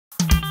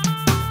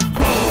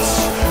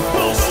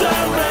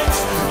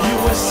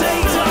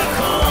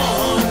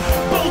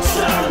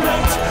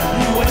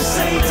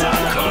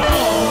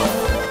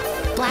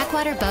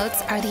Blackwater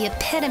boats are the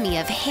epitome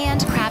of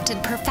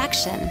handcrafted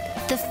perfection.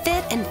 The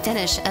fit and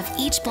finish of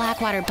each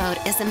Blackwater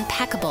boat is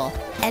impeccable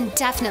and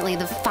definitely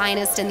the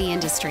finest in the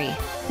industry.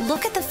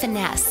 Look at the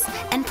finesse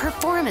and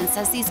performance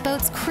as these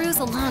boats cruise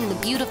along the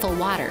beautiful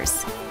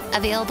waters.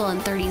 Available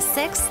in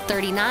 36,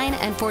 39,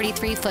 and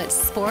 43-foot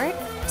sport,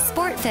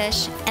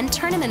 sportfish, and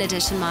tournament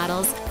edition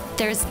models,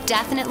 there's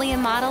definitely a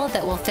model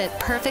that will fit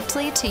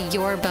perfectly to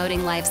your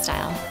boating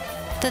lifestyle.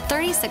 The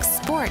 36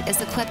 Sport is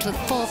equipped with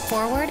full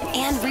forward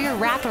and rear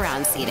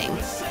wraparound seating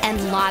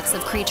and lots of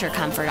creature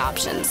comfort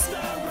options,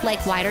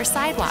 like wider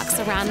sidewalks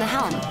around the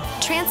helm,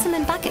 transom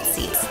and bucket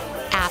seats,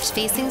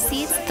 aft-facing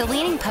seats, the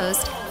leaning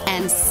post,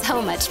 and so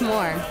much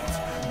more.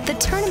 The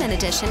Tournament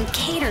Edition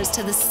caters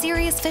to the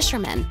serious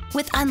fisherman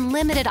with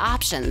unlimited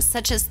options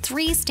such as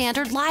 3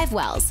 standard live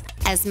wells,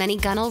 as many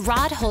gunnel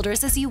rod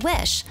holders as you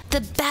wish,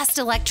 the best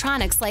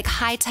electronics like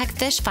high-tech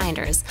fish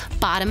finders,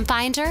 bottom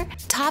finder,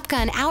 Top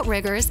Gun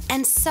outriggers,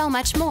 and so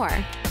much more.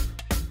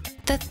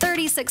 The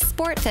 36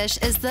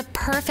 Sportfish is the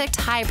perfect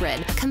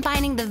hybrid,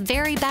 combining the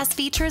very best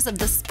features of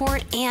the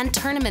Sport and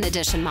Tournament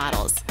Edition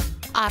models,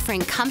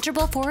 offering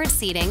comfortable forward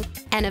seating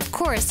and, of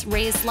course,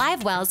 raised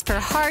live wells for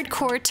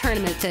hardcore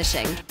tournament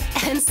fishing,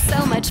 and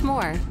so much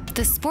more.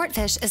 The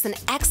Sportfish is an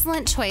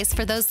excellent choice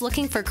for those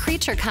looking for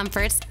creature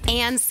comforts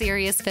and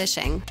serious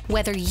fishing.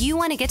 Whether you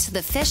want to get to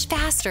the fish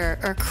faster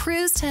or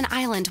cruise to an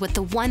island with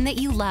the one that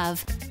you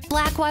love,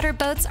 Blackwater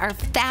boats are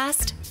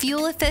fast,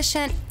 fuel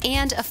efficient,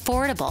 and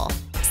affordable.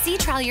 Sea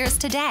trial yours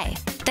today,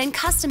 then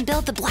custom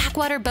build the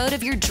Blackwater boat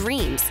of your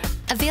dreams.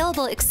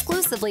 Available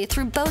exclusively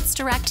through Boats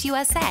Direct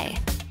USA.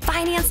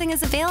 Financing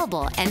is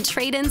available and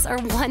trade-ins are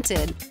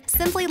wanted.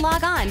 Simply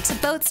log on to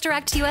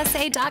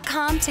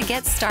boatsdirectusa.com to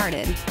get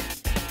started.